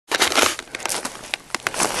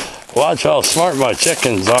Watch how smart my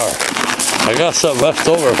chickens are. I got some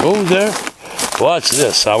leftover food there. Watch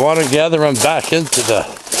this. I want to gather them back into the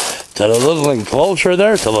little enclosure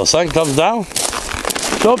there till the sun comes down.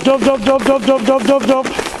 Jump, jump, jump, jump, jump, jump, jump, jump, jump.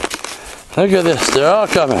 Look at this. They're all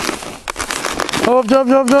coming. Jump, jump,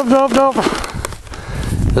 jump, jump, jump, jump.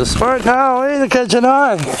 It's smart now. Hey, they're catching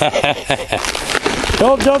on.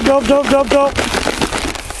 Jump, jump, jump, jump, jump, jump.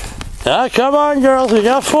 Ah, come on, girls. We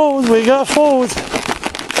got food. We got food.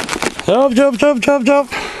 Jump, jump, jump, jump, jump.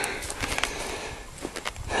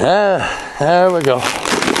 Ah, there we go.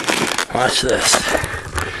 Watch this.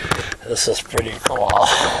 This is pretty cool.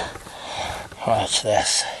 Watch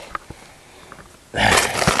this.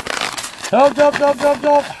 Jump, jump, jump, jump,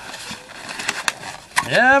 jump.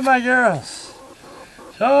 Yeah, my girls.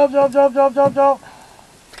 Jump, jump, jump, jump, jump, jump.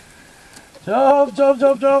 Jump, jump,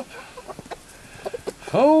 jump, jump.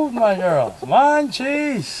 Food, my girls.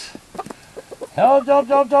 Munchies. Jump, jump,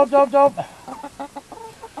 jump, jump, jump, jump.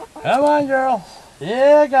 Come on, girls.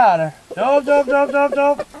 Yeah, got her. Jump, jump, jump, jump,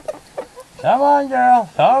 jump. Come on, girl.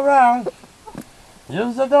 Go around.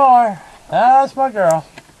 Use the door. That's my girl.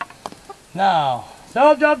 Now,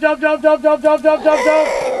 jump, jump, jump, jump, jump, jump, jump, jump, jump,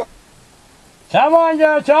 jump. Come on,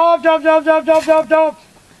 girl. Jump, jump, jump, jump, jump, jump, jump.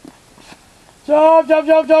 Jump, jump,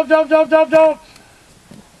 jump, jump, jump, jump, jump, jump.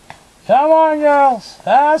 Come on, girls.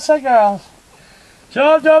 That's the girls.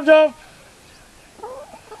 Jump, jump, jump.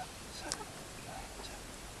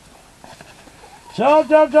 Jump,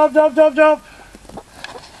 jump, jump, jump, jump, jump.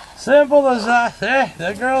 Simple as that. Hey,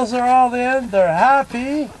 the girls are all in. They're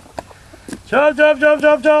happy. Jump, jump, jump,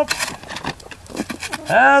 jump, jump.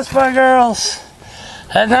 That's my girls.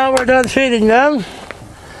 And now we're done feeding them.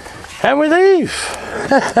 And we leave.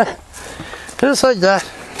 Just like that.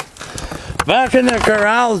 Back in the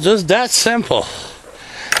corral, just that simple.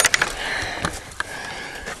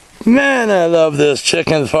 Man, I love this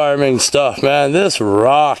chicken farming stuff, man. This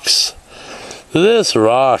rocks. This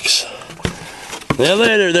rocks. See you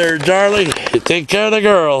later there, Charlie. You take care of the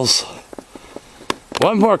girls.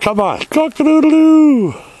 One more, come on.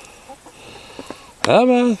 Cock-a-doodle-doo. Come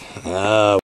on.